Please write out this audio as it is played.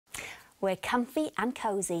We're comfy and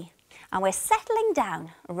cosy, and we're settling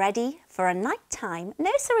down, ready for a nighttime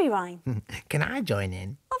nursery rhyme. Can I join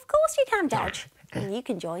in? Of course you can, Dodge. And you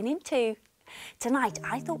can join in too. Tonight,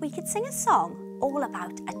 I thought we could sing a song all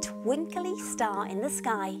about a twinkly star in the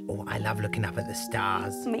sky. Oh, I love looking up at the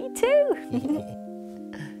stars. Me too.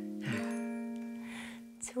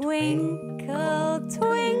 Twinkle,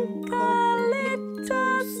 twinkle,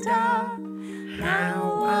 little star,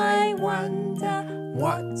 how I wonder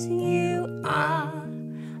what you are.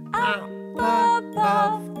 Up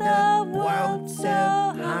above the world so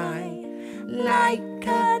high, like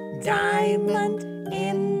a diamond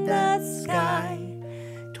in the sky.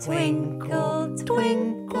 Twinkle,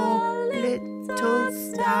 twinkle, little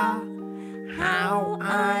star, how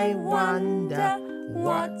I wonder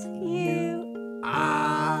what you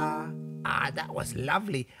are. That was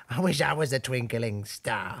lovely. I wish I was a twinkling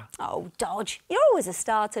star. Oh, Dodge, you're always a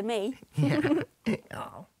star to me.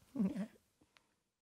 Oh.